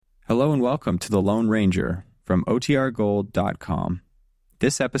Hello and welcome to The Lone Ranger from OTRGold.com.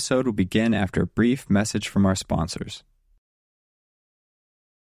 This episode will begin after a brief message from our sponsors.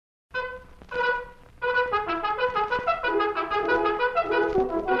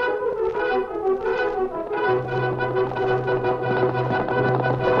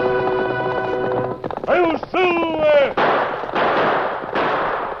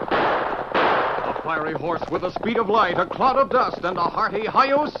 Fiery horse with the speed of light, a cloud of dust, and a hearty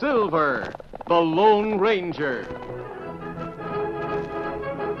hi-yo silver, the Lone Ranger.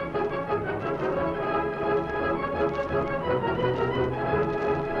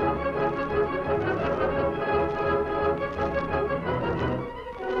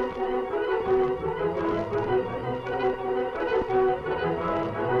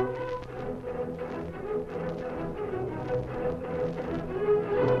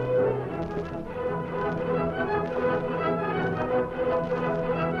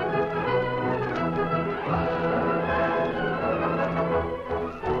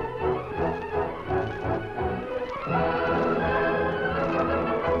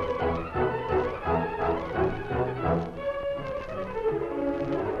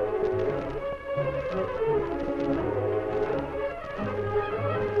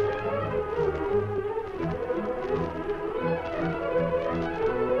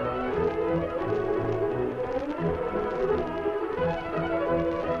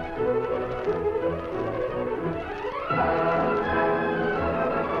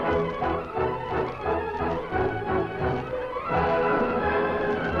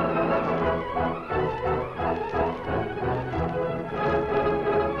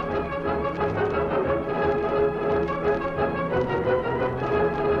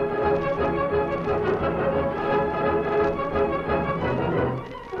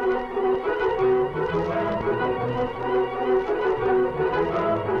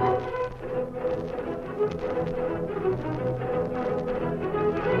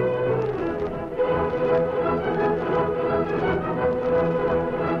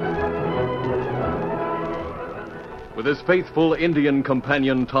 With his faithful Indian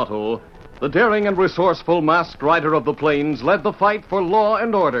companion Tonto, the daring and resourceful masked rider of the plains led the fight for law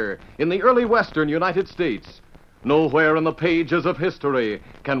and order in the early western United States. Nowhere in the pages of history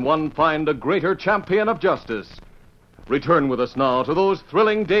can one find a greater champion of justice. Return with us now to those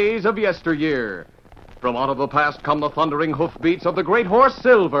thrilling days of yesteryear. From out of the past come the thundering hoofbeats of the great horse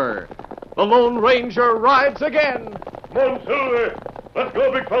Silver. The Lone Ranger rides again. Come on, Silver. Let's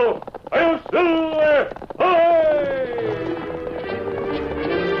go, big fellow. Hi-yo, Silver! Hi!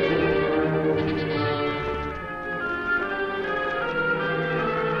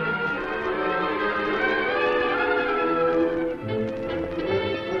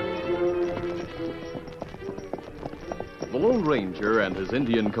 The Lone Ranger and his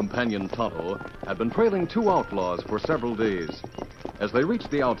Indian companion Tonto had been trailing two outlaws for several days. As they reached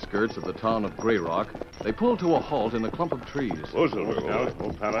the outskirts of the town of Grey Rock, they pulled to a halt in a clump of trees. Oh, Silver.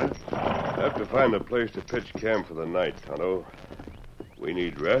 Oh, fella. Have to find a place to pitch camp for the night, Tonto. We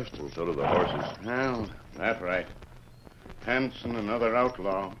need rest, and so do the horses. Well, that's right. Hanson, another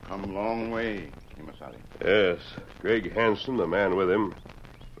outlaw, come long way, Kimasabi. Yes. Greg Hanson, the man with him,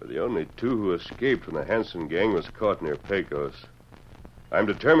 were the only two who escaped when the Hanson gang was caught near Pecos. I'm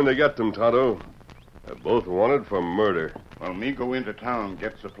determined to get them, Tonto. They're both wanted for murder. Well, me go into town,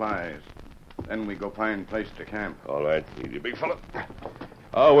 get supplies. Then we go find place to camp. All right. Easy, big fella.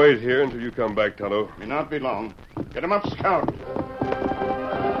 I'll wait here until you come back, Tonto. May not be long. Get him up, Scout.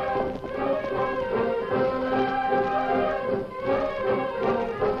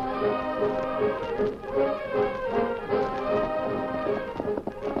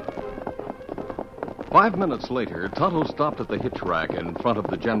 Five minutes later, Tonto stopped at the hitch rack in front of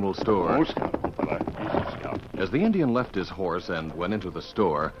the general store. Oh, Scout, fella. Easy, Scout. As the Indian left his horse and went into the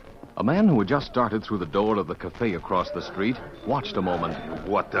store, a man who had just started through the door of the cafe across the street watched a moment.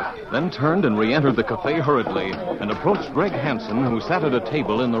 What the? Then turned and re-entered the cafe hurriedly and approached Greg Hanson, who sat at a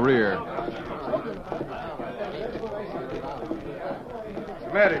table in the rear. What's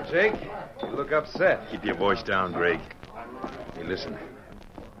the matter, Jake? You look upset. Keep your voice down, Greg. Hey, listen.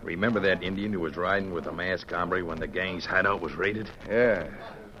 Remember that Indian who was riding with the masked hombre when the gang's hideout was raided? Yeah.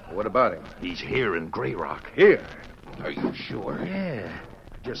 What about him? He's here in Grey Rock. Here? Are you sure? Yeah.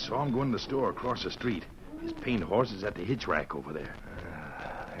 I just saw him go in the store across the street. His paint horse is at the hitch rack over there.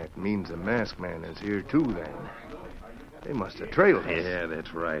 That means the masked man is here, too, then. They must have trailed us. Yeah,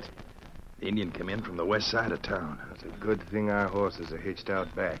 that's right. The Indian came in from the west side of town. It's a good thing our horses are hitched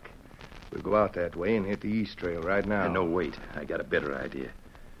out back. We'll go out that way and hit the east trail right now. No, wait. I got a better idea.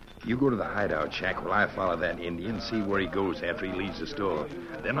 You go to the hideout shack while I follow that Indian, see where he goes after he leaves the store.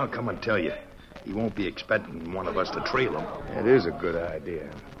 Then I'll come and tell you. He won't be expecting one of us to trail him. That is a good idea.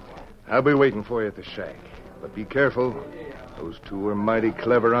 I'll be waiting for you at the shack. But be careful. Those two are mighty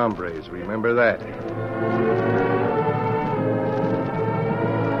clever hombres. Remember that.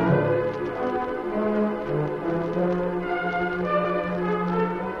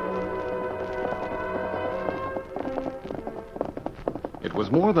 It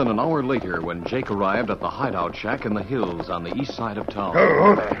was more than an hour later when Jake arrived at the hideout shack in the hills on the east side of town.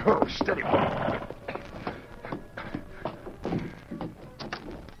 Oh, there. Oh, steady.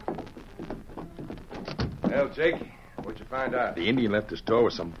 Well, Jake, what'd you find out? The Indian left the store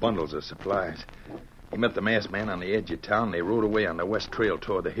with some bundles of supplies. He met the masked man on the edge of town, and they rode away on the west trail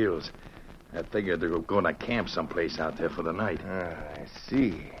toward the hills. I figured they were going to camp someplace out there for the night. I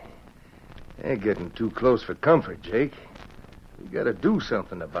see. They're getting too close for comfort, Jake. We gotta do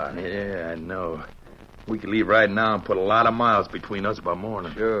something about it. Yeah, I know. We could leave right now and put a lot of miles between us by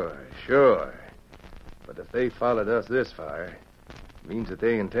morning. Sure. But if they followed us this far, it means that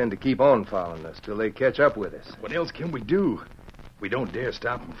they intend to keep on following us till they catch up with us. What else can we do? We don't dare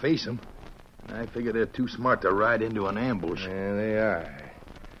stop and face them. I figure they're too smart to ride into an ambush. Yeah, they are.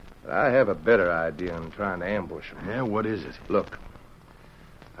 But I have a better idea than trying to ambush them. Yeah, what is it? Look,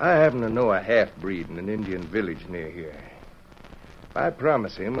 I happen to know a half-breed in an Indian village near here. If I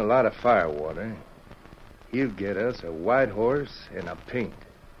promise him a lot of firewater, he'll get us a white horse and a paint.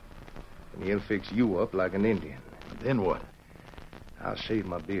 And he'll fix you up like an Indian. Then what? I'll shave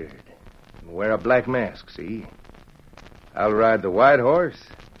my beard and wear a black mask, see? I'll ride the white horse,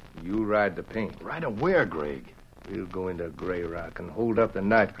 you ride the paint. Ride him where, Greg? We'll go into Grey Rock and hold up the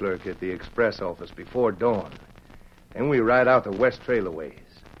night clerk at the express office before dawn. Then we ride out the west trail a ways.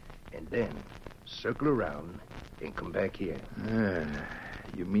 And then circle around and come back here.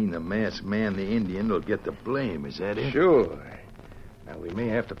 You mean the masked man, the Indian, will get the blame, is that it? Sure. Now, we may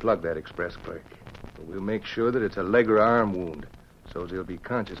have to plug that express clerk, but we'll make sure that it's a leg or arm wound, so he'll be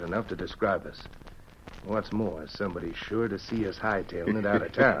conscious enough to describe us. What's more, somebody's sure to see us hightailing it out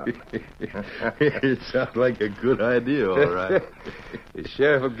of town. It sounds like a good idea, all right. The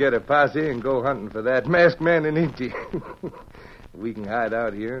sheriff will get a posse and go hunting for that masked man in Indian. We can hide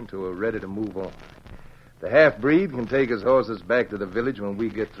out here until we're ready to move on. The half-breed can take his horses back to the village when we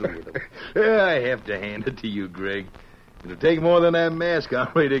get through with them. I have to hand it to you, Greg. It'll take more than that mask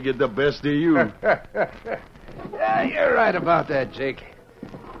on me to get the best of you. Yeah, you're right about that, Jake.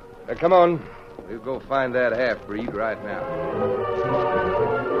 Now, come on. We'll go find that half-breed right now.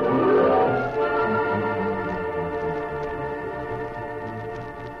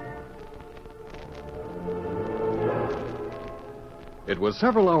 It was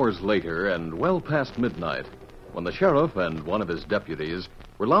several hours later and well past midnight when the sheriff and one of his deputies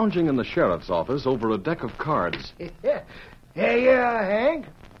were lounging in the sheriff's office over a deck of cards. Here you are, Hank.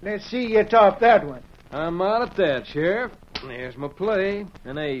 Let's see you top that one. I'm out at that, Sheriff. There's my play,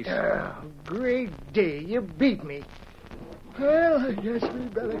 an ace. Oh, great day. You beat me. Well, I guess we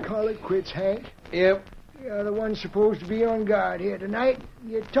better call it quits, Hank. Yep. You're the one supposed to be on guard here tonight.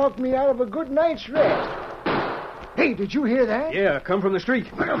 You talked me out of a good night's rest. Hey, did you hear that? Yeah, come from the street.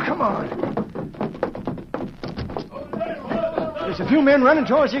 Well, come on. There's a few men running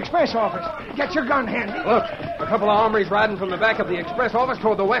towards the express office. Get your gun handy. Look, a couple of hombres riding from the back of the express office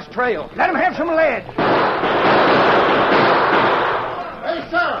toward the west trail. Let them have some lead. Hey,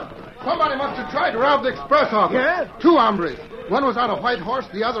 Sheriff, somebody must have tried to rob the express office. Yeah? 2 hombres. One was on a white horse,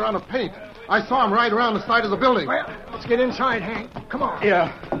 the other on a paint. I saw him ride around the side of the building. Well, let's get inside, Hank. Come on.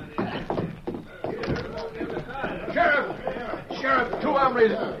 Yeah. Sheriff, 2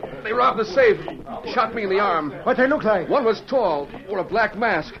 hombres. They robbed the safe. Shot me in the arm. What they look like? One was tall, wore a black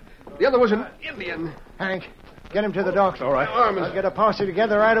mask. The other was an Indian. Hank, get him to the doctor. All right. I'll get a posse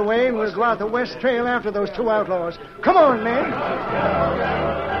together right away, and we'll go out the west trail after those 2 outlaws. Come on, men.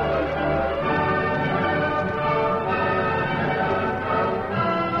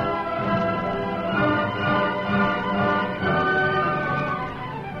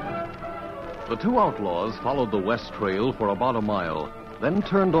 The 2 outlaws followed the west trail for about a mile, then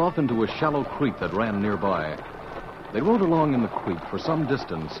turned off into a shallow creek that ran nearby. They rode along in the creek for some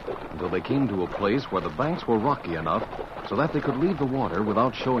distance until they came to a place where the banks were rocky enough so that they could leave the water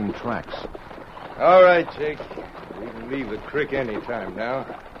without showing tracks. All right, Jake. We can leave the creek any time now.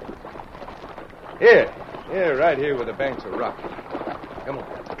 Here, right here where the banks are rocky. Come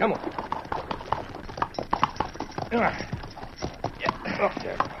on. Up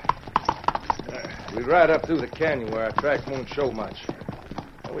there. We ride up through the canyon where our tracks won't show much.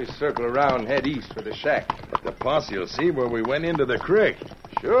 Then we circle around and head east for the shack. The posse will see where we went into the creek.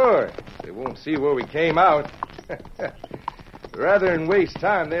 Sure. They won't see where we came out. Rather than waste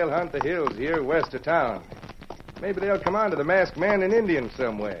time, they'll hunt the hills here west of town. Maybe they'll come on to the masked man and Indian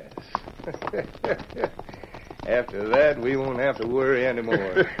somewhere. After that, we won't have to worry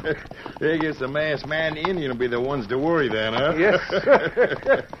anymore. I guess the masked man and the Indian will be the ones to worry then, huh? Yes.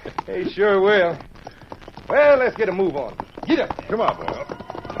 They sure will. Well, let's get a move on. Get up. Come on, boy.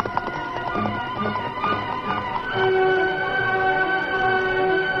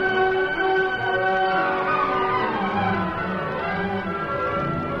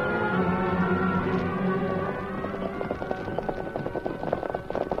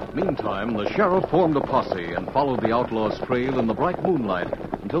 Meantime, the sheriff formed a posse and followed the outlaws' trail in the bright moonlight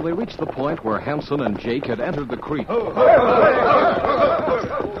until they reached the point where Hanson and Jake had entered the creek. Well,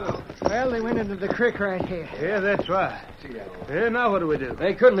 they went into the creek right here. Yeah, that's right. Now what do we do?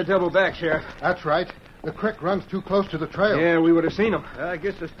 They couldn't have doubled back, Sheriff. That's right. The creek runs too close to the trail. Yeah, we would have seen them. I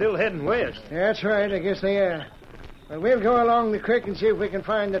guess they're still heading west. That's right. I guess they are. Well, we'll go along the creek and see if we can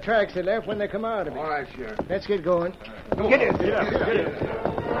find the tracks they left when they come out of it. All right, Sheriff. Let's get going. Get it.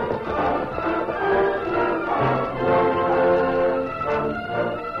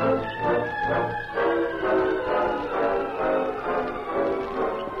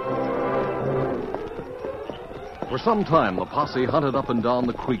 For some time, the posse hunted up and down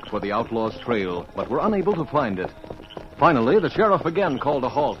the creek for the outlaws' trail, but were unable to find it. Finally, the sheriff again called a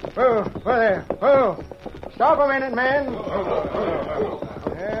halt. Whoa, there. Whoa. Stop a minute, man. Well,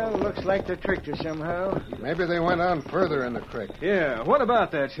 looks like they tricked us somehow. Maybe they went on further in the creek. Yeah, what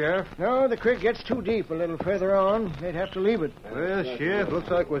about that, Sheriff? No, the creek gets too deep a little further on. They'd have to leave it. Well, Sheriff, looks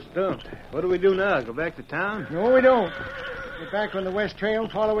like we're stumped. What do we do now? Go back to town? No, we don't. Get back on the west trail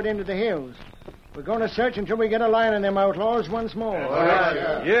and follow it into the hills. We're going to search until we get a line on them outlaws once more. All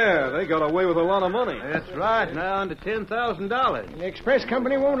right. Yeah, they got away with a lot of money. That's right. Now on to $10,000. The express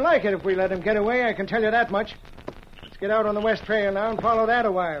company won't like it if we let them get away, I can tell you that much. Let's get out on the west trail now and follow that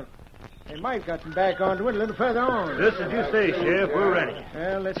a while. They might got them back onto it a little further on. Just as you say, Sheriff. We're ready.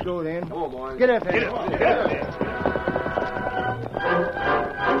 Well, let's go then. Come on, boys. Get up there. Get up.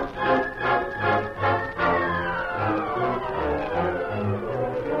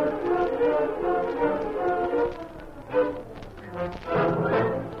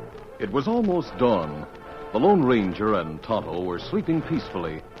 It was almost dawn. The Lone Ranger and Tonto were sleeping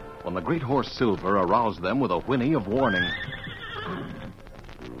peacefully when the great horse Silver aroused them with a whinny of warning.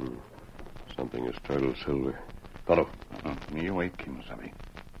 Something has startled Silver. Tonto. Me awake, Kimasabi.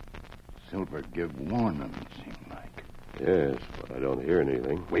 Silver give warning, it seemed like. Yes, but I don't hear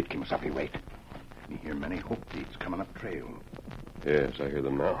anything. Wait, Kimasabi, wait. Me hear many hoof beats coming up trail. Yes, I hear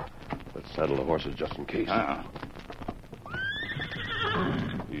them now. Let's saddle the horses just in case.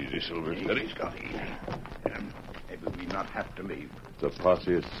 Easy, Silver. Steady, Scotty. Maybe we not have to leave. The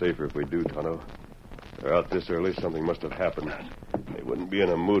posse is safer if we do, Tonto. They're out this early. Something must have happened. They wouldn't be in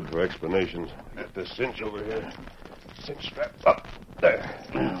a mood for explanations. At the cinch over here. Cinch strap up. There.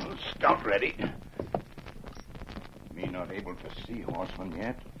 Scout ready. Me not able to see horsemen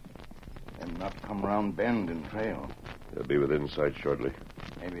yet. Them not come round bend and trail. They'll be within sight shortly.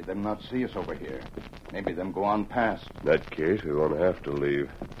 Maybe them not see us over here. Maybe them go on past. In that case, we won't have to leave.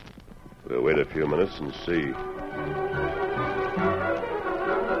 We'll wait a few minutes and see.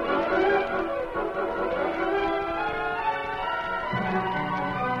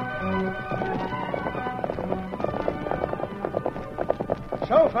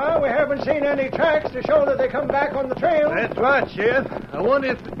 So far, we haven't seen any tracks to show that they come back on the trail. That's right, Sheriff. I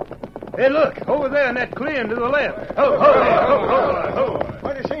wonder if... Hey, look, over there in that clearing to the left. Ho.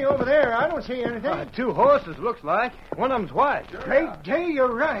 What do you see over there? I don't see anything. 2 horses, looks like. One of them's white. Great day,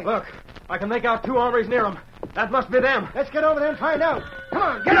 you're right. Look, I can make out 2 hombres near them. That must be them. Let's get over there and find out. Come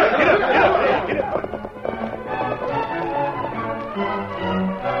on, get up.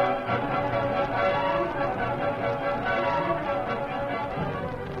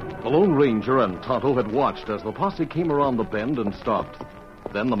 The Lone Ranger and Tonto had watched as the posse came around the bend and stopped.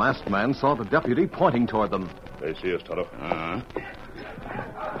 Then the masked man saw the deputy pointing toward them. They see us, Tonto.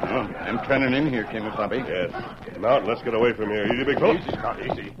 I'm turning in here, Kimasabi. Yes. Come out and let's get away from here. Easy, big fellow. Easy, Scott,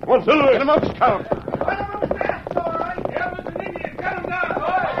 easy. Come on, Silver. Get him up, Scout.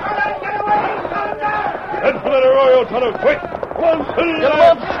 Head for that arroyo, Tonto, quick. Come on, Silver. Get him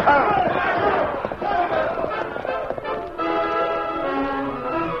up, Scout.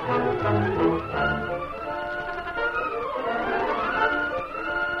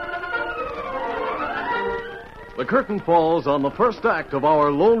 The curtain falls on the first act of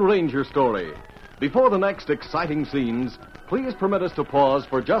our Lone Ranger story. Before the next exciting scenes, please permit us to pause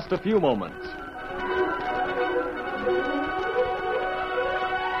for just a few moments.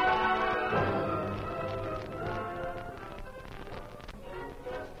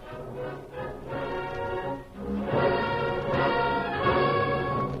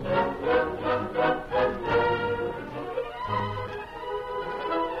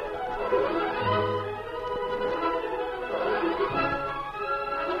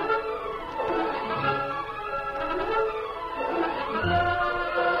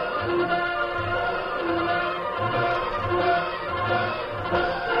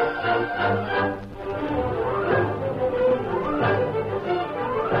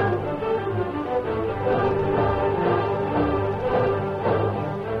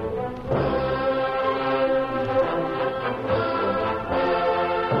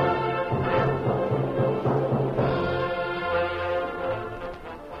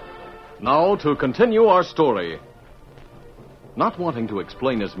 Now to continue our story. Not wanting to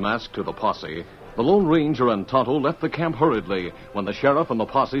explain his mask to the posse, the Lone Ranger and Tonto left the camp hurriedly when the sheriff and the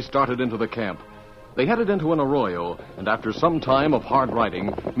posse started into the camp. They headed into an arroyo, and after some time of hard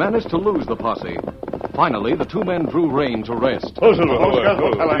riding, managed to lose the posse. Finally, the two men drew rein to rest. Oh,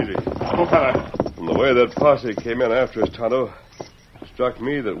 Silver, Easy. Oh, fella. From the way that posse came in after us, Tonto, it struck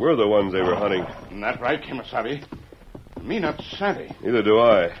me that we're the ones they were hunting. That's right, Kimasabi. Me not savvy. Neither do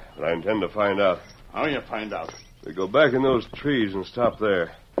I, but I intend to find out. How you find out? We go back in those trees and stop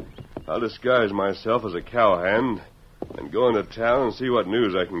there. I'll disguise myself as a cowhand and go into town and see what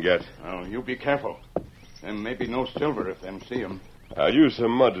news I can get. Oh, you be careful. Them maybe no Silver if them see him. I'll use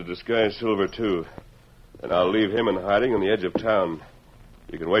some mud to disguise Silver, too. And I'll leave him in hiding on the edge of town.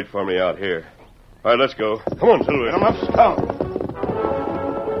 You can wait for me out here. All right, let's go. Come on, Silver. Get him up, Scout.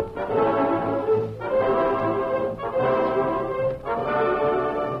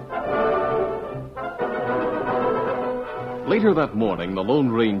 Later that morning, the Lone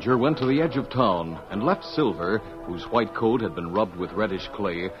Ranger went to the edge of town and left Silver, whose white coat had been rubbed with reddish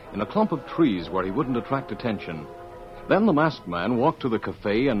clay, in a clump of trees where he wouldn't attract attention. Then the masked man walked to the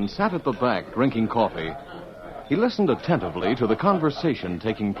cafe and sat at the back drinking coffee. He listened attentively to the conversation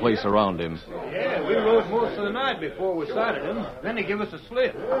taking place around him. Yeah, we rode most of the night before we sighted him. Then he gave us a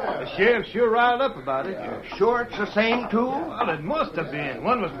slip. The sheriff sure riled up about it. Sure it's the same two? Well, it must have been.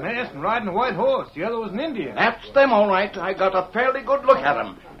 One was masked and riding a white horse. The other was an Indian. That's them, all right. I got a fairly good look at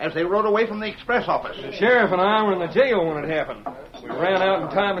them as they rode away from the express office. The sheriff and I were in the jail when it happened. We ran out in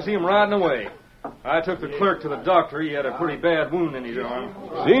time to see him riding away. I took the clerk to the doctor. He had a pretty bad wound in his arm.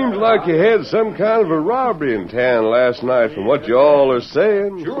 Seems like you had some kind of a robbery in town last night from what you all are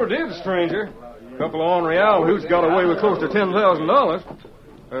saying. Sure did, stranger. A couple of ornery who's got away with close to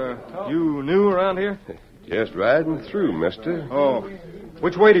 $10,000. You new around here? Just riding through, mister. Oh.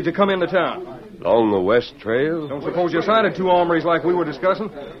 Which way did you come into town? Along the west trail. Don't suppose you sighted two hombres like we were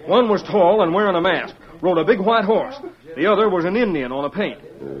discussing? One was tall and wearing a mask. Rode a big white horse. The other was an Indian on a paint.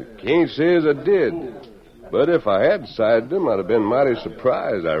 Can't say as I did. But if I had sighted them, I'd have been mighty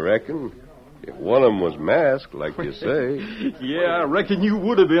surprised, I reckon. If one of them was masked, like you say. Yeah, I reckon you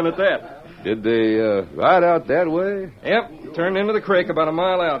would have been at that. Did they ride out that way? Yep, turned into the creek about a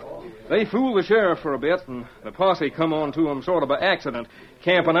mile out. They fooled the sheriff for a bit, and the posse come on to them sort of by accident,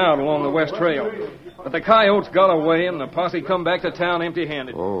 camping out along the west trail. But the coyotes got away, and the posse come back to town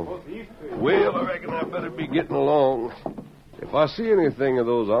empty-handed. Oh. Well, I reckon I better be getting along. If I see anything of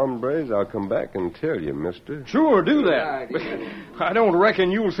those hombres, I'll come back and tell you, mister. Sure, do that. But I don't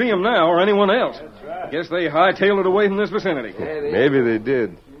reckon you'll see them now or anyone else. Guess they hightailed it away from this vicinity. Maybe they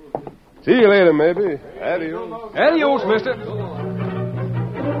did. See you later, maybe. Adios. Adios, mister.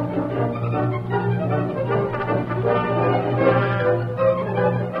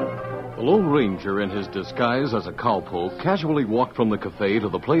 The Lone Ranger, in his disguise as a cowpoke, casually walked from the cafe to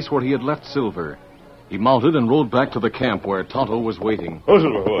the place where he had left Silver. He mounted and rode back to the camp where Tonto was waiting. Oh,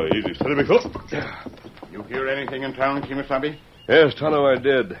 Silver, boy, easy. Steady, big fellow. You hear anything in town, Kimasabi? Yes, Tonto, I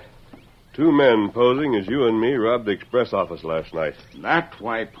did. Two men posing as you and me robbed the express office last night. That's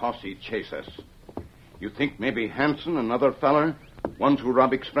why posse chase us. You think maybe Hanson, another feller, ones who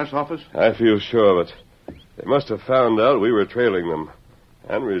rob express office? I feel sure of it. They must have found out we were trailing them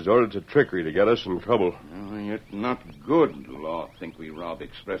and resorted to trickery to get us in trouble. It's not good, law, think we rob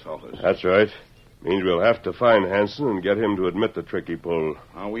express office. That's right. Means we'll have to find Hanson and get him to admit the trick he pulled.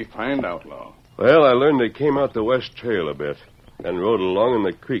 How we find out, law? Well, I learned they came out the west trail a bit, then rode along in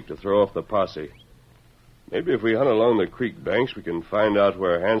the creek to throw off the posse. Maybe if we hunt along the creek banks, we can find out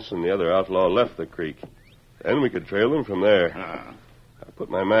where Hanson and the other outlaw left the creek. Then we could trail them from there. I'll put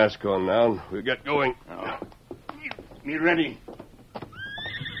my mask on now, and we'll get going. Me ready.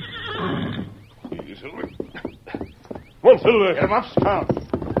 Easy, Silver. Come on, Silver. Get him up, Scout.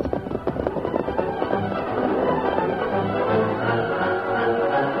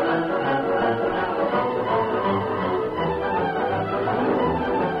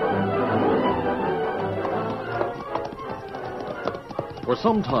 For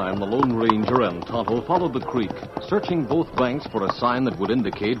some time, the Lone Ranger and Tonto followed the creek, searching both banks for a sign that would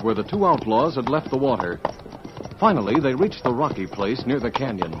indicate where the two outlaws had left the water. Finally, they reached the rocky place near the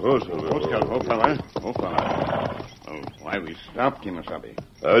canyon. Oh, Silver. Oh, Scout. Oh, fella. Oh, fella. Oh, why we stopped, Kimasabi?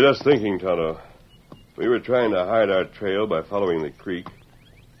 I was just thinking, Tonto. We were trying to hide our trail by following the creek.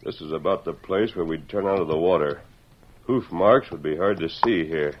 This is about the place where we'd turn out of the water. Hoof marks would be hard to see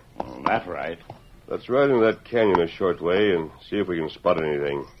here. Oh, that's right. Let's ride into that canyon a short way and see if we can spot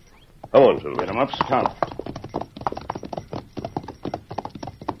anything. Come on, Silver. Get him up, Scout.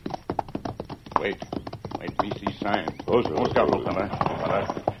 Wait, we see sign. Oh, Silver. Oh, Scout, oh, fella.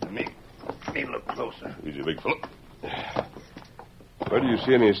 Me closer. Easy, big fellow. Where do you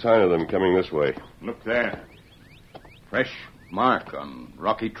see any sign of them coming this way? Look there. Fresh mark on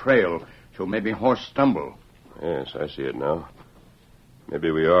rocky trail. So maybe horse stumble. Yes, I see it now.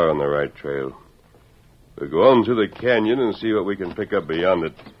 Maybe we are on the right trail. We'll go on through the canyon and see what we can pick up beyond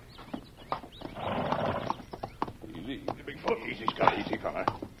it. Easy, big fellow. Easy, Scout. Easy, fella.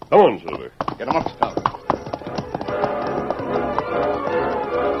 Come on, Silver. Get him up, Scout.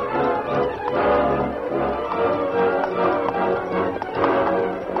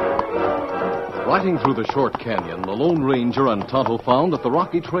 Riding through the short canyon, the Lone Ranger and Tonto found that the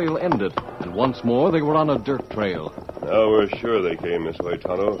rocky trail ended, and once more they were on a dirt trail. Now we're sure they came this way,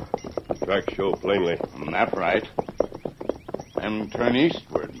 Tonto. The tracks show plainly. That's right. Then turn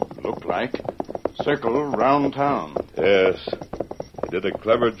eastward, look like. Circle round town. Yes. They did a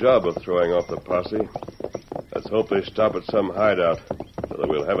clever job of throwing off the posse. Let's hope they stop at some hideout, so that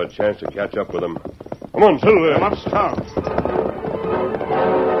we'll have a chance to catch up with them. Come on, Silver. Come up, Scout.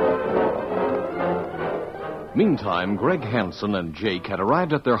 Meantime, Greg Hanson and Jake had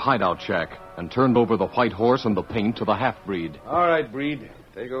arrived at their hideout shack and turned over the white horse and the paint to the half-breed. All right, Breed.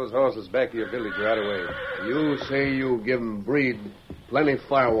 Take those horses back to your village right away. You say you give 'em Breed plenty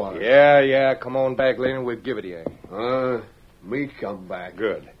firewater. Yeah. Come on back later and we'll give it to you. Me come back.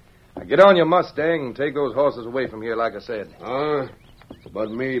 Good. Now get on your Mustang and take those horses away from here, like I said.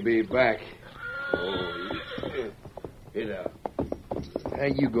 But me be back. Hit up. How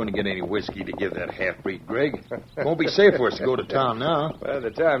you going to get any whiskey to give that half-breed, Greg? Won't be safe for us to go to town now. By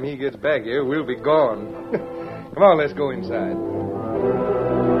the time he gets back here, we'll be gone. Come on, let's go inside.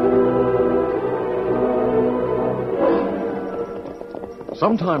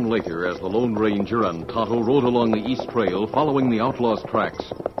 Sometime later, as the Lone Ranger and Tonto rode along the east trail following the outlaws'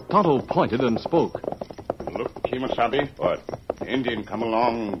 tracks, Tonto pointed and spoke. Look, Kemosabe. What? Indian come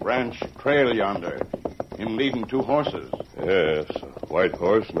along branch trail yonder. Him leading 2 horses. Yes, a white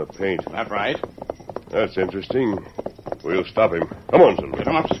horse and a paint. That right? That's interesting. We'll stop him. Come on, Silver. Get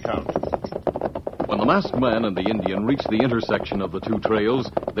him up, Scout. When the masked man and the Indian reached the intersection of the 2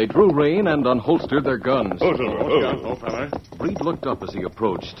 trails, they drew rein and unholstered their guns. Oh, Silver. Oh, fella. Breed looked up as he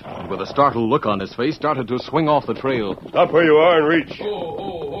approached, and with a startled look on his face, started to swing off the trail. Stop where you are and reach.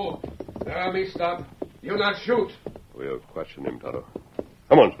 Oh. Now, me stop. You not shoot. We'll question him, Tonto.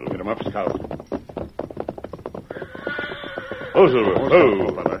 Come on, Silver. Get him up, Scout. Oh, Silver.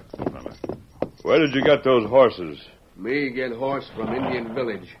 Oh, fella. Where did you get those horses? Me get horse from Indian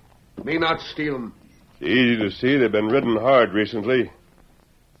village. Me not steal 'em. Easy to see they've been ridden hard recently.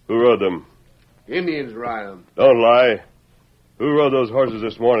 Who rode them? Indians ride 'em. Don't lie. Who rode those horses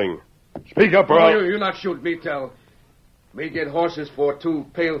this morning? Speak up, or I'll... You not shoot, me tell. Me get horses for 2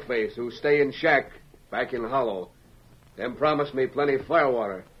 paleface who stay in shack back in Hollow. Them promise me plenty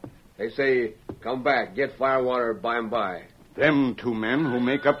firewater. They say, come back, get firewater by and by. Them 2 men who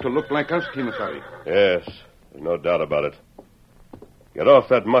make up to look like us, Kemosabe. Yes, there's no doubt about it. Get off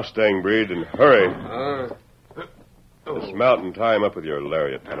that Mustang, Breed, and hurry. Dismount and tie him up with your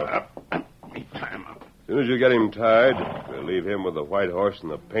lariat, Tonto. Me tie him up. As soon as you get him tied, we'll leave him with the white horse and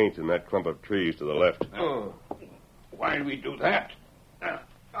the paint in that clump of trees to the left. Why do we do that?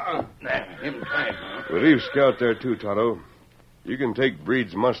 Him tied, huh? We'll leave Scout there, too, Tonto. You can take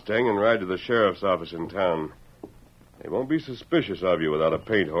Breed's Mustang and ride to the sheriff's office in town. They won't be suspicious of you without a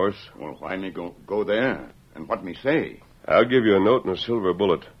paint horse. Well, why me go there? And what me say? I'll give you a note and a silver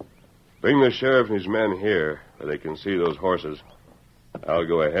bullet. Bring the sheriff and his men here where they can see those horses. I'll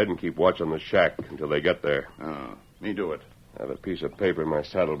go ahead and keep watch on the shack until they get there. Me do it. I have a piece of paper in my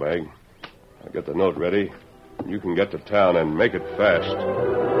saddlebag. I'll get the note ready. You can get to town and make it fast.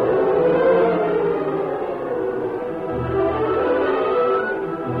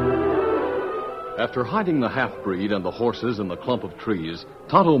 After hiding the half-breed and the horses in the clump of trees,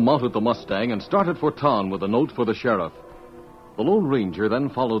 Tonto mounted the Mustang and started for town with a note for the sheriff. The Lone Ranger then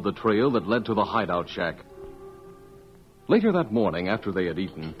followed the trail that led to the hideout shack. Later that morning, after they had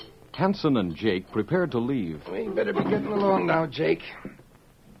eaten, Hanson and Jake prepared to leave. We better be getting along now, Jake.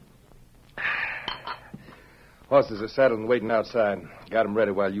 Horses are saddled and waiting outside. Got them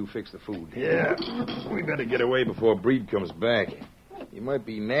ready while you fix the food. Yeah, we better get away before Breed comes back. He might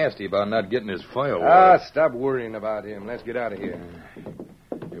be nasty about not getting his firewater. Stop worrying about him. Let's get out of here.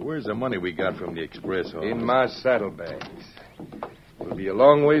 Hey, where's the money we got from the express office? In my saddlebags. We'll be a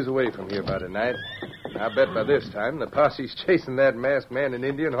long ways away from here by tonight. I bet by this time the posse's chasing that masked man and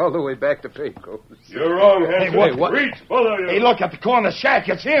Indian all the way back to Pecos. You're wrong, Hanson. Hey, what? Reach, both of you. Hey, look at the corner shack.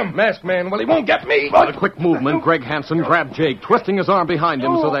 It's him. Masked man, well, he won't get me. With a quick movement, Greg Hanson grabbed Jake, twisting his arm behind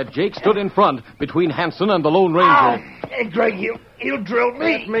him so that Jake stood in front between Hanson and the Lone Ranger. Hey, Greg, he'll drill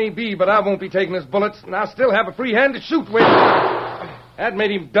me. That may be, but I won't be taking his bullets, and I'll still have a free hand to shoot with. That made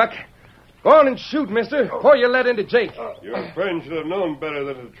him duck. Go on and shoot, mister, before you let into Jake. Your friend should have known better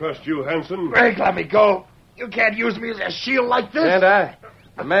than to trust you, Hanson. Greg, let me go. You can't use me as a shield like this. And I.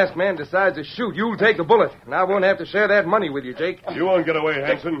 The masked man decides to shoot, you'll take the bullet, and I won't have to share that money with you, Jake. You won't get away,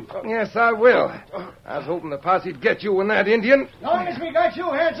 Hanson. Yes, I will. I was hoping the posse'd get you and that Indian. As long as we got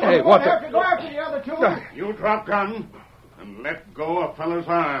you, Hanson, Hey, we what won't have to go after the other two. You drop gun and let go a fellow's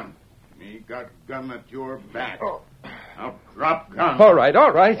arm. Me got gun at your back. Now drop gun. All right.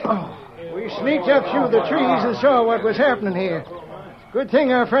 We sneaked up through the trees and saw what was happening here. Good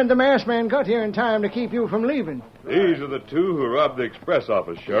thing our friend the masked man got here in time to keep you from leaving. These are the two who robbed the express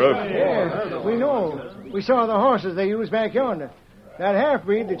office, Sheriff. Yeah, we know. We saw the horses they used back yonder. That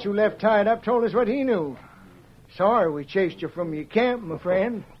half-breed that you left tied up told us what he knew. Sorry we chased you from your camp, my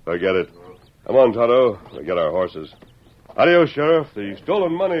friend. Forget it. Come on, Tonto. We'll get our horses. Adios, Sheriff. The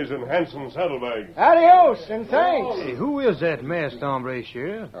stolen money's in Hanson's saddlebags. Adios, and thanks. Hey, who is that masked hombre,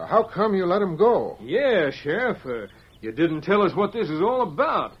 Sheriff? How come you let him go? Yeah, Sheriff. You didn't tell us what this is all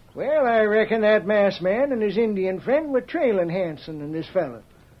about. Well, I reckon that masked man and his Indian friend were trailing Hanson and this fella.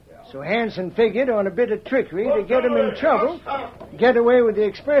 So Hanson figured on a bit of trickery to get him in trouble, get away with the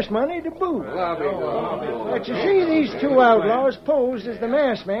express money to boot. But you see, these two outlaws posed as the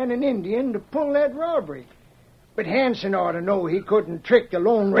masked man and Indian to pull that robbery. But Hanson ought to know he couldn't trick the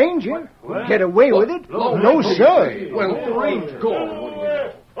Lone Ranger. Get away with it? No, sir. Well, the range called.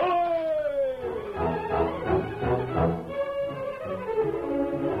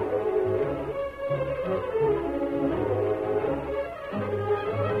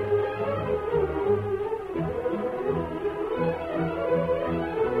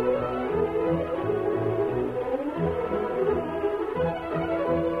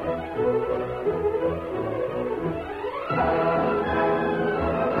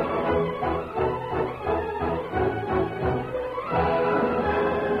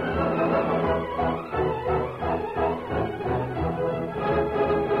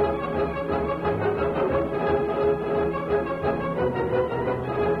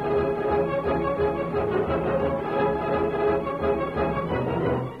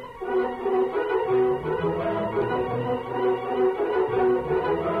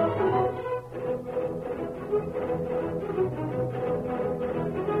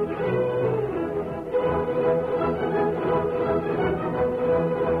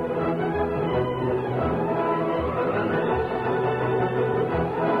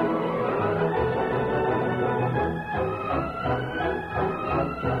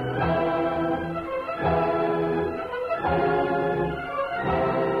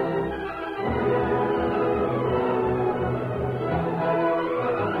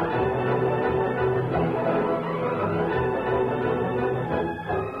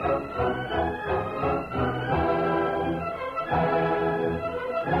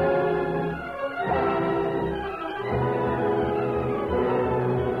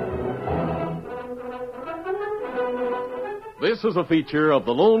 This is a feature of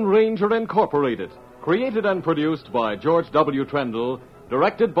the Lone Ranger Incorporated, created and produced by George W. Trendle,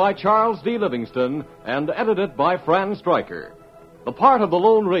 directed by Charles D. Livingston, and edited by Fran Stryker. The part of the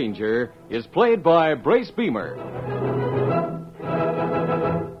Lone Ranger is played by Brace Beamer.